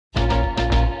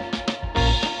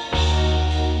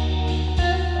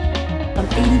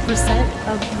80%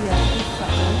 of the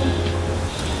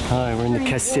Hi, we're in the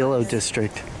Castillo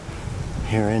district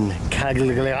here in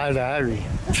Cagliari.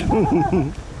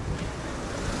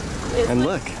 And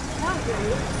look.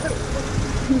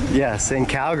 Yes, in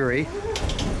Calgary.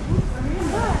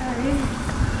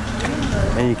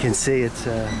 And you can see it's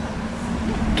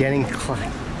getting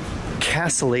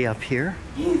castle-y up here.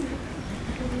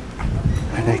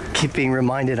 And I keep being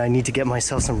reminded I need to get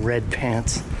myself some red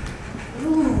pants.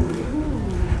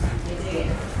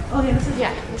 Okay,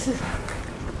 this is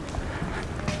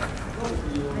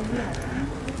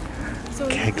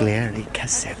Cagliari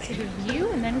Caselli.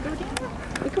 view and then go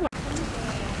down.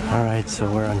 All right, so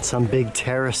we're on some big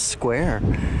terrace square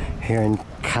here in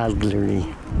Cagliari,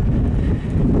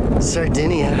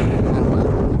 Sardinia.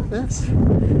 And look at this.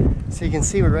 So you can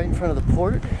see we're right in front of the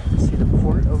port. See the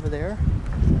port over there?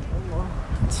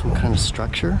 Some kind of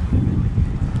structure.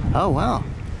 Oh, wow.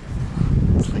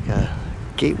 It's like a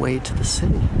gateway to the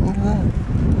city. Look at that.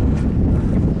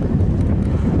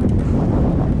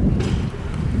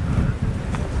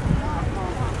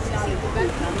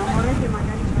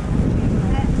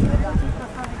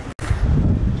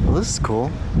 Well, this is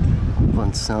cool. Up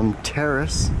on some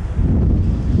terrace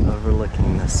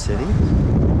overlooking the city.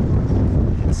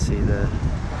 You can see the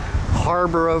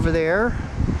harbor over there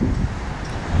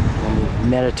and the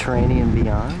Mediterranean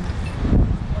beyond.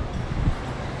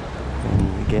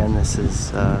 And again, this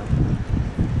is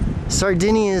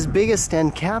Sardinia's biggest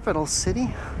and capital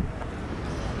city.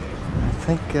 I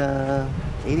think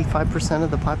 85%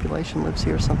 of the population lives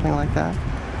here, something like that.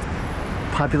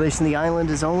 Population of the island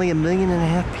is only 1.5 million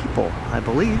people, I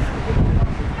believe.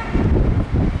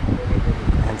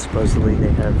 And supposedly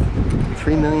they have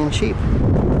 3 million sheep.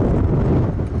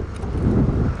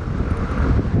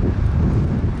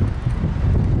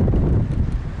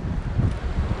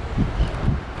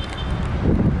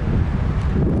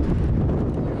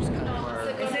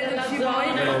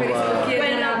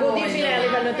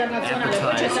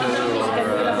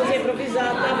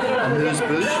 Amuse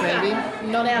bouche, maybe?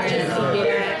 Non è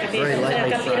accessibile. Very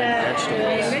lightly fried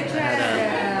vegetables. It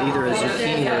had either a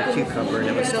zucchini or a cucumber, and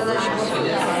it was delicious.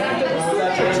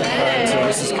 So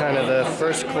this is kind of the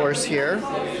first course here.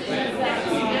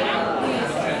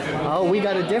 Oh, we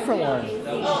got a different one.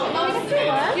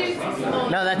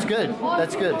 No, that's good.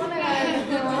 That's good.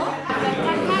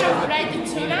 Fried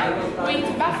tuna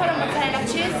with buffalo mozzarella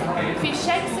cheese, fish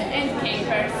eggs, and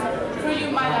capers. For you,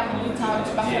 madam, without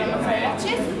buffalo mozzarella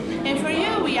cheese. And for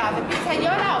you, we have a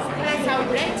pizzaiola of sour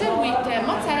bread with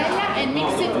mozzarella and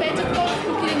mixed vegetables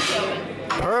cooked in the oven.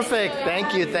 Perfect.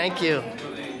 Thank you. Thank you.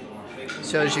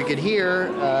 So as you could hear,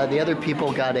 the other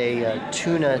people got a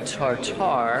tuna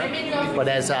tartare, but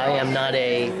as I am not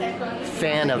a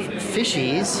fan of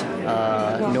fishies,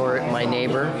 nor my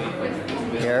neighbor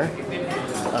here,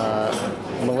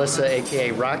 Melissa,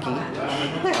 aka Rocky,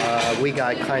 we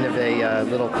got kind of a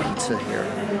little pizza here.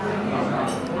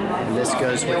 And this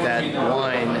goes with that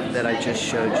wine that I just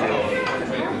showed you.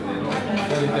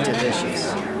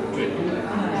 Delicious.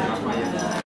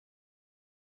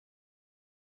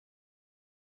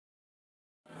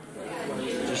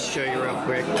 Show you real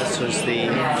quick. This was the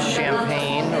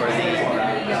champagne or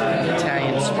the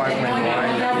Italian sparkling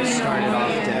wine that we started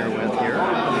off dinner with here.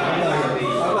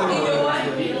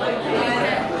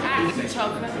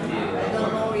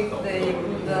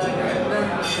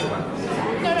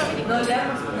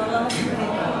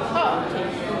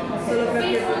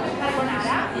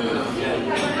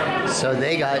 So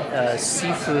they got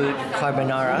seafood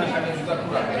carbonara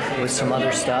with some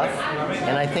other stuff,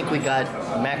 and I think we got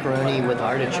macaroni with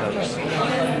artichokes.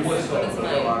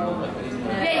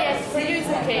 Yes, for you it's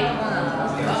okay. No,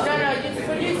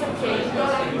 for you it's okay.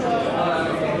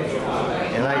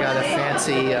 And I got a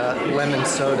fancy lemon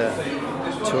soda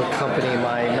to accompany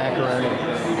my macaroni.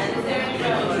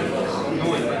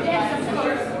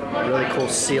 Really cool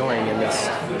ceiling in this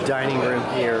dining room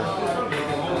here.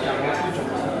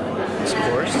 Of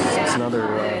course, it's another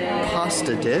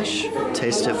pasta dish.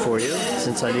 Taste it for you,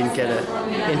 since I didn't get an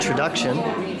introduction.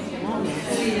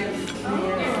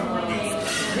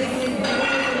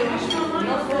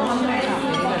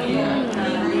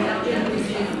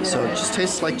 So it just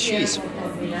tastes like cheese.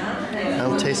 I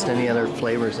don't taste any other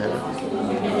flavors in it.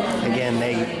 Again,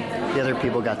 the other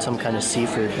people got some kind of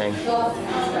seafood thing.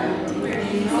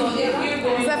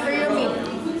 Except for your meat.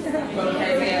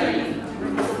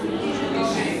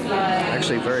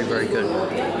 Actually, very, very good.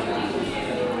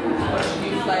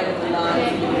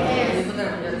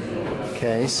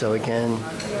 Okay, so again,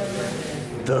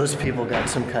 those people got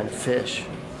some kind of fish.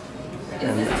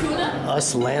 And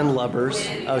us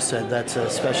landlubbers, oh, so that's a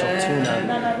special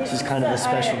tuna. This is kind of the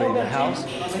specialty of the house.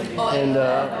 And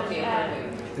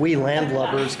we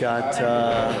landlubbers got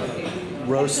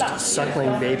roast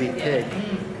suckling baby pig,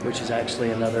 which is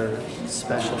actually another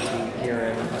specialty here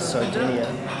in Sardinia.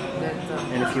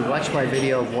 And if you watch my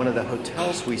video of one of the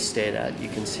hotels we stayed at, you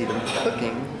can see them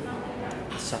cooking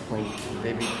suckling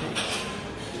baby pigs.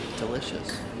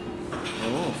 Delicious.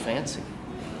 Oh, fancy.